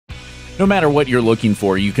No matter what you're looking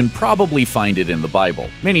for, you can probably find it in the Bible.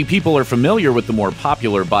 Many people are familiar with the more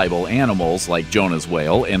popular Bible animals like Jonah's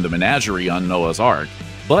whale and the menagerie on Noah's Ark,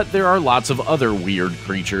 but there are lots of other weird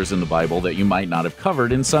creatures in the Bible that you might not have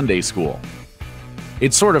covered in Sunday school.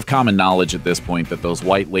 It's sort of common knowledge at this point that those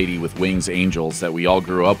white lady with wings angels that we all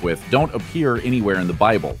grew up with don't appear anywhere in the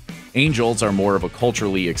Bible. Angels are more of a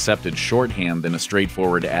culturally accepted shorthand than a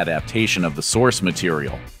straightforward adaptation of the source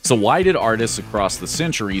material. So why did artists across the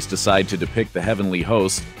centuries decide to depict the heavenly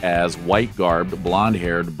host as white-garbed,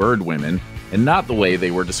 blonde-haired bird women, and not the way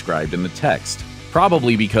they were described in the text?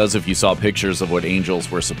 Probably because if you saw pictures of what angels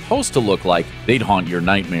were supposed to look like, they'd haunt your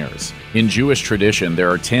nightmares. In Jewish tradition, there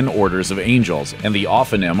are 10 orders of angels, and the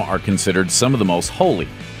Ophanim are considered some of the most holy.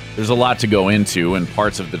 There's a lot to go into, and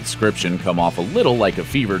parts of the description come off a little like a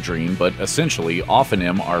fever dream, but essentially,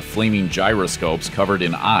 Ophanim are flaming gyroscopes covered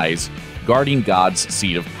in eyes, guarding God's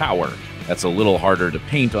seat of power. That's a little harder to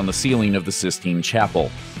paint on the ceiling of the Sistine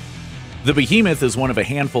Chapel. The Behemoth is one of a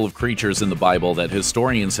handful of creatures in the Bible that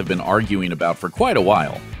historians have been arguing about for quite a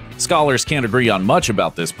while. Scholars can't agree on much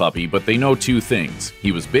about this puppy, but they know two things.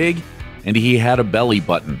 He was big, and he had a belly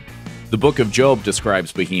button. The Book of Job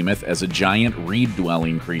describes Behemoth as a giant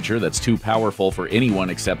reed-dwelling creature that's too powerful for anyone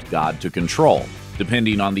except God to control.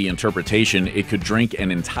 Depending on the interpretation, it could drink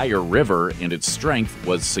an entire river, and its strength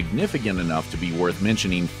was significant enough to be worth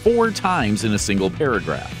mentioning 4 times in a single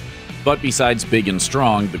paragraph. But besides big and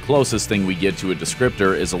strong, the closest thing we get to a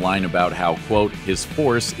descriptor is a line about how, quote, his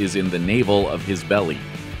force is in the navel of his belly.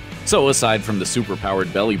 So aside from the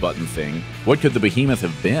superpowered belly button thing, what could the Behemoth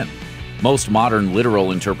have been? Most modern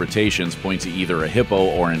literal interpretations point to either a hippo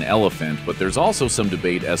or an elephant, but there's also some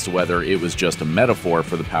debate as to whether it was just a metaphor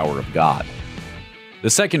for the power of God.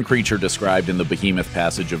 The second creature described in the Behemoth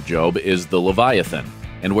passage of Job is the Leviathan,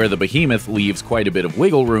 and where the Behemoth leaves quite a bit of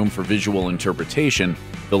wiggle room for visual interpretation,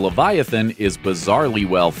 the Leviathan is bizarrely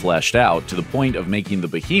well fleshed out to the point of making the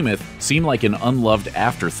Behemoth seem like an unloved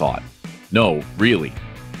afterthought. No, really.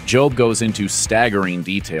 Job goes into staggering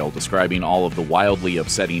detail describing all of the wildly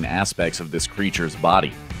upsetting aspects of this creature's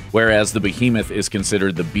body. Whereas the Behemoth is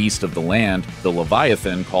considered the beast of the land, the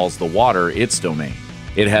Leviathan calls the water its domain.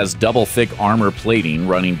 It has double-thick armor plating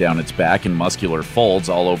running down its back and muscular folds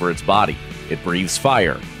all over its body. It breathes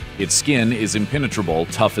fire. Its skin is impenetrable,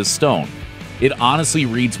 tough as stone. It honestly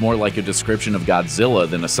reads more like a description of Godzilla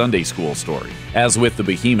than a Sunday school story. As with the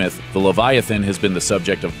Behemoth, the Leviathan has been the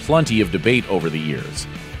subject of plenty of debate over the years.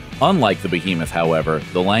 Unlike the Behemoth, however,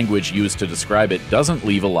 the language used to describe it doesn't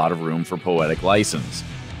leave a lot of room for poetic license.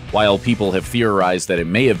 While people have theorized that it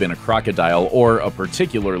may have been a crocodile or a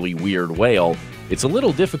particularly weird whale, it's a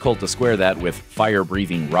little difficult to square that with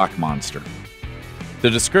fire-breathing rock monster. The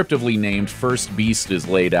descriptively named first beast is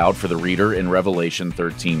laid out for the reader in Revelation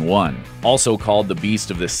 13:1. Also called the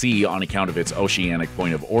Beast of the Sea on account of its oceanic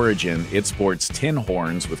point of origin, it sports 10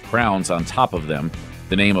 horns with crowns on top of them,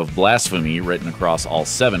 the name of blasphemy written across all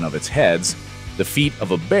 7 of its heads, the feet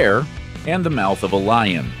of a bear, and the mouth of a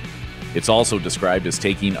lion. It's also described as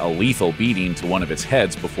taking a lethal beating to one of its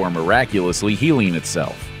heads before miraculously healing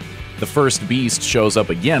itself. The first beast shows up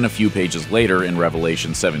again a few pages later in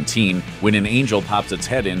Revelation 17, when an angel pops its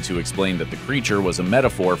head in to explain that the creature was a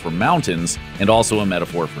metaphor for mountains, and also a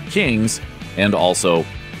metaphor for kings, and also,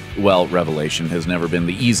 well, Revelation has never been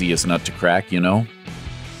the easiest nut to crack, you know?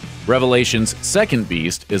 Revelation's second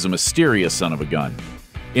beast is a mysterious son of a gun.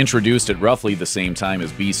 Introduced at roughly the same time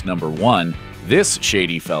as beast number 1, this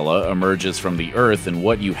shady fella emerges from the earth in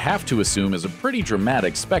what you have to assume is a pretty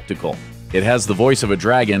dramatic spectacle. It has the voice of a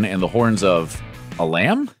dragon and the horns of a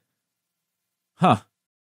lamb? Huh.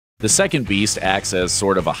 The second beast acts as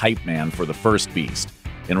sort of a hype man for the first beast.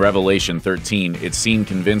 In Revelation 13, it's seen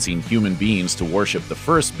convincing human beings to worship the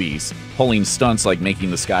first beast, pulling stunts like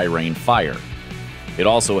making the sky rain fire. It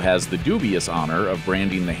also has the dubious honor of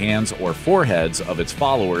branding the hands or foreheads of its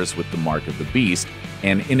followers with the mark of the beast,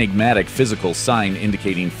 an enigmatic physical sign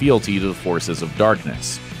indicating fealty to the forces of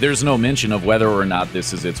darkness. There's no mention of whether or not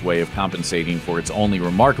this is its way of compensating for its only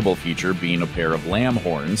remarkable feature being a pair of lamb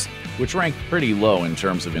horns, which rank pretty low in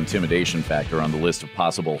terms of intimidation factor on the list of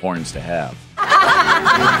possible horns to have.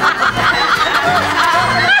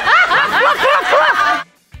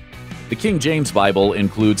 The King James Bible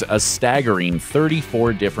includes a staggering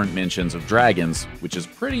 34 different mentions of dragons, which is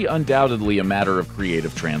pretty undoubtedly a matter of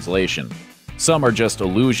creative translation. Some are just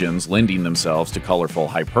allusions lending themselves to colorful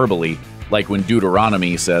hyperbole, like when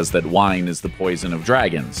Deuteronomy says that wine is the poison of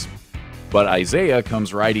dragons. But Isaiah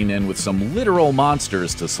comes riding in with some literal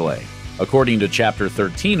monsters to slay. According to chapter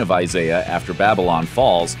 13 of Isaiah, after Babylon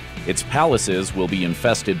falls, its palaces will be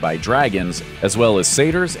infested by dragons, as well as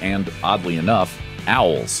satyrs and, oddly enough,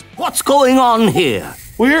 owls. What's going on here?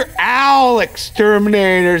 We're owl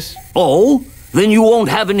exterminators. Oh? Then you won't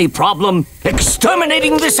have any problem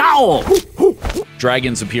exterminating this owl!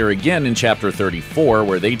 Dragons appear again in chapter 34,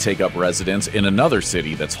 where they take up residence in another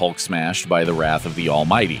city that's Hulk-smashed by the wrath of the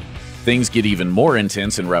Almighty. Things get even more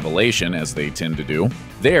intense in Revelation, as they tend to do.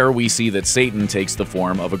 There, we see that Satan takes the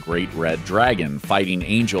form of a great red dragon, fighting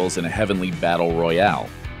angels in a heavenly battle royale.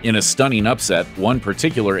 In a stunning upset, one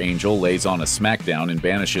particular angel lays on a smackdown and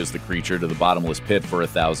banishes the creature to the bottomless pit for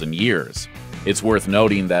 1,000 years. It's worth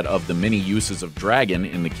noting that of the many uses of dragon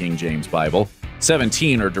in the King James Bible,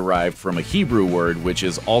 17 are derived from a Hebrew word which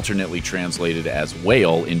is alternately translated as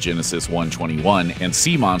whale in Genesis 1:21 and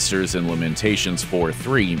sea monsters in Lamentations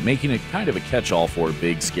 4:3, making it kind of a catch-all for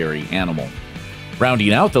big, scary animal.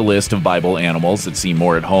 Rounding out the list of Bible animals that seem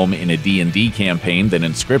more at home in a D&D campaign than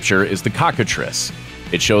in Scripture is the Cockatrice.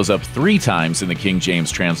 It shows up 3 times in the King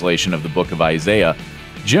James translation of the book of Isaiah,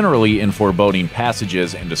 generally in foreboding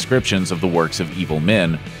passages and descriptions of the works of evil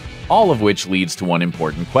men, all of which leads to one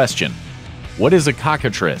important question. What is a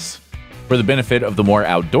cockatrice? For the benefit of the more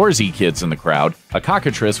outdoorsy kids in the crowd, a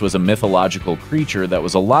cockatrice was a mythological creature that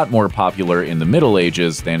was a lot more popular in the Middle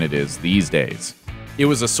Ages than it is these days. It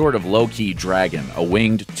was a sort of low-key dragon, a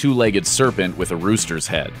winged, 2-legged serpent with a rooster's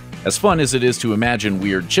head. As fun as it is to imagine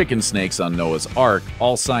weird chicken snakes on Noah's Ark,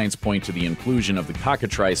 all signs point to the inclusion of the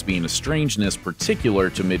cockatrice being a strangeness particular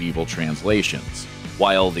to medieval translations.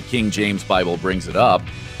 While the King James Bible brings it up,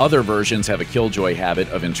 other versions have a killjoy habit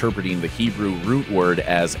of interpreting the Hebrew root word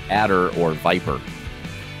as adder or viper.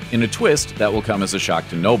 In a twist that will come as a shock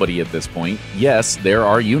to nobody at this point, yes, there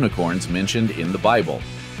are unicorns mentioned in the Bible.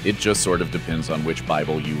 It just sort of depends on which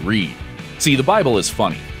Bible you read. See, the Bible is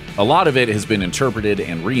funny. A lot of it has been interpreted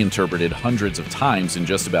and reinterpreted hundreds of times in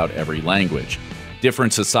just about every language.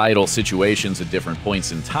 Different societal situations at different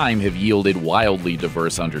points in time have yielded wildly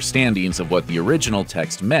diverse understandings of what the original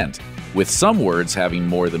text meant, with some words having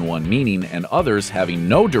more than one meaning and others having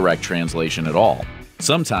no direct translation at all.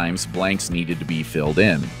 Sometimes blanks needed to be filled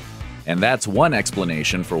in. And that's one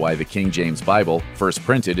explanation for why the King James Bible, first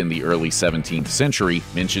printed in the early 17th century,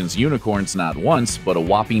 mentions unicorns not once, but a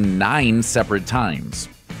whopping 9 separate times.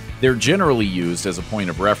 They're generally used as a point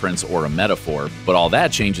of reference or a metaphor, but all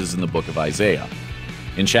that changes in the book of Isaiah.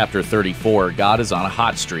 In chapter 34, God is on a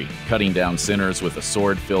hot streak, cutting down sinners with a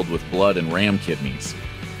sword filled with blood and ram kidneys.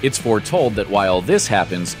 It's foretold that while this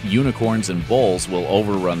happens, unicorns and bulls will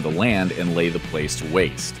overrun the land and lay the place to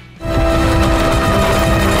waste.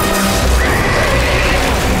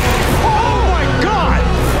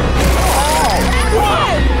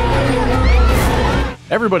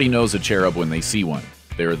 Everybody knows a cherub when they see one.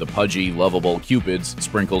 They're the pudgy, lovable cupids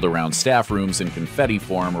sprinkled around staff rooms in confetti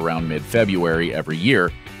form around mid-February every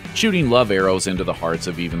year, shooting love arrows into the hearts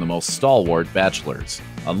of even the most stalwart bachelors.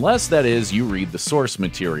 Unless, that is, you read the source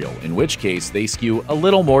material, in which case they skew a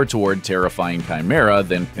little more toward terrifying chimera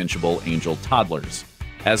than pinchable angel toddlers.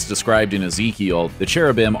 As described in Ezekiel, the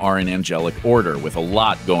cherubim are an angelic order with a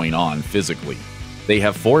lot going on physically. They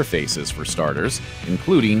have 4 faces for starters,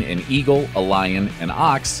 including an eagle, a lion, an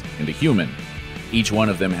ox, and a human. Each one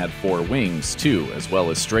of them had 4 wings, too, as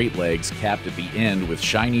well as straight legs capped at the end with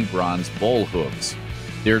shiny bronze bull hooves.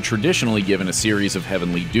 They're traditionally given a series of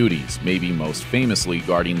heavenly duties, maybe most famously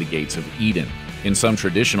guarding the gates of Eden. In some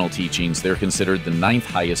traditional teachings, they're considered the 9th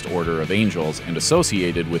highest order of angels and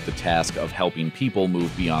associated with the task of helping people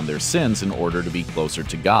move beyond their sins in order to be closer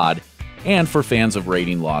to God, and for fans of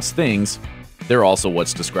raiding lost things, they're also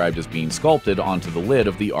what's described as being sculpted onto the lid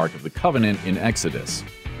of the Ark of the Covenant in Exodus.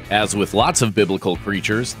 As with lots of biblical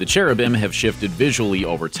creatures, the cherubim have shifted visually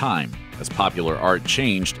over time. As popular art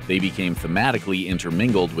changed, they became thematically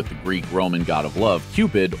intermingled with the Greek-Roman god of love,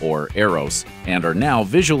 Cupid, or Eros, and are now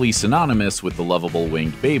visually synonymous with the lovable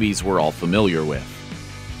winged babies we're all familiar with.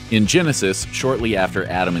 In Genesis, shortly after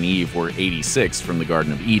Adam and Eve were 86 from the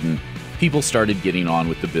Garden of Eden, people started getting on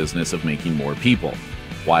with the business of making more people.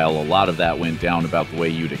 While a lot of that went down about the way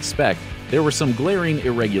you'd expect, there were some glaring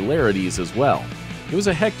irregularities as well. It was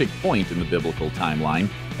a hectic point in the biblical timeline,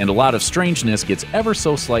 and a lot of strangeness gets ever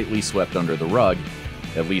so slightly swept under the rug,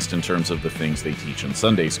 at least in terms of the things they teach in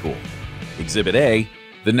Sunday school. Exhibit A,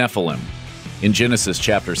 the Nephilim. In Genesis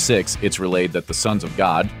chapter 6, it's relayed that the sons of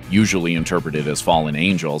God, usually interpreted as fallen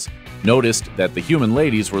angels, noticed that the human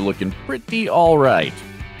ladies were looking pretty alright.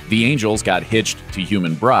 The angels got hitched to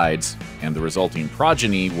human brides, and the resulting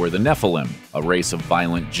progeny were the Nephilim, a race of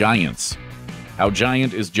violent giants. How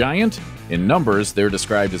giant is giant? In numbers, they're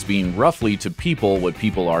described as being roughly to people what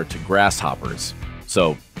people are to grasshoppers.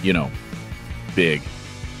 So, big.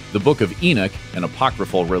 The Book of Enoch, an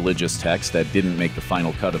apocryphal religious text that didn't make the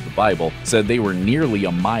final cut of the Bible, said they were nearly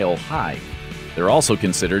a mile high. They're also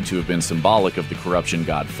considered to have been symbolic of the corruption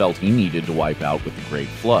God felt he needed to wipe out with the Great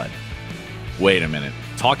Flood. Wait a minute,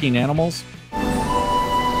 talking animals?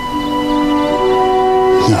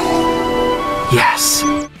 Yes.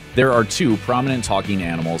 There are two prominent talking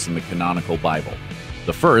animals in the canonical Bible.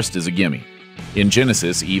 The first is a gimme. In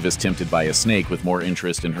Genesis, Eve is tempted by a snake with more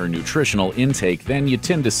interest in her nutritional intake than you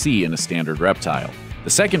tend to see in a standard reptile. The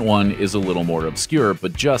second one is a little more obscure,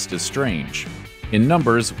 but just as strange. In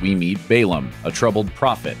Numbers, we meet Balaam, a troubled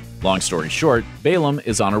prophet. Long story short, Balaam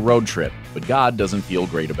is on a road trip, but God doesn't feel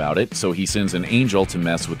great about it, so he sends an angel to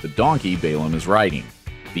mess with the donkey Balaam is riding.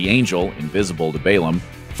 The angel, invisible to Balaam,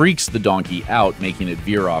 freaks the donkey out, making it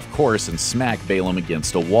veer off course and smack Balaam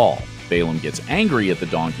against a wall. Balaam gets angry at the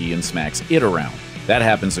donkey and smacks it around. That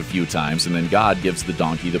happens a few times, and then God gives the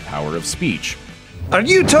donkey the power of speech. Are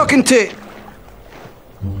you talking to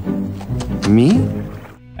me?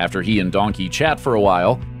 After he and donkey chat for a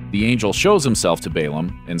while, the angel shows himself to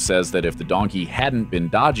Balaam and says that if the donkey hadn't been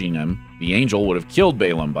dodging him, the angel would have killed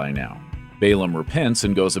Balaam by now. Balaam repents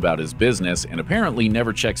and goes about his business, and apparently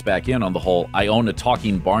never checks back in on the whole "I own a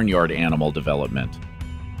talking barnyard animal" development.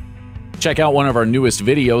 Check out one of our newest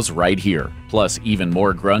videos right here. Plus, even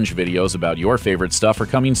more grunge videos about your favorite stuff are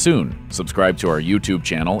coming soon. Subscribe to our YouTube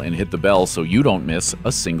channel and hit the bell so you don't miss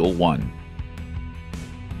a single one.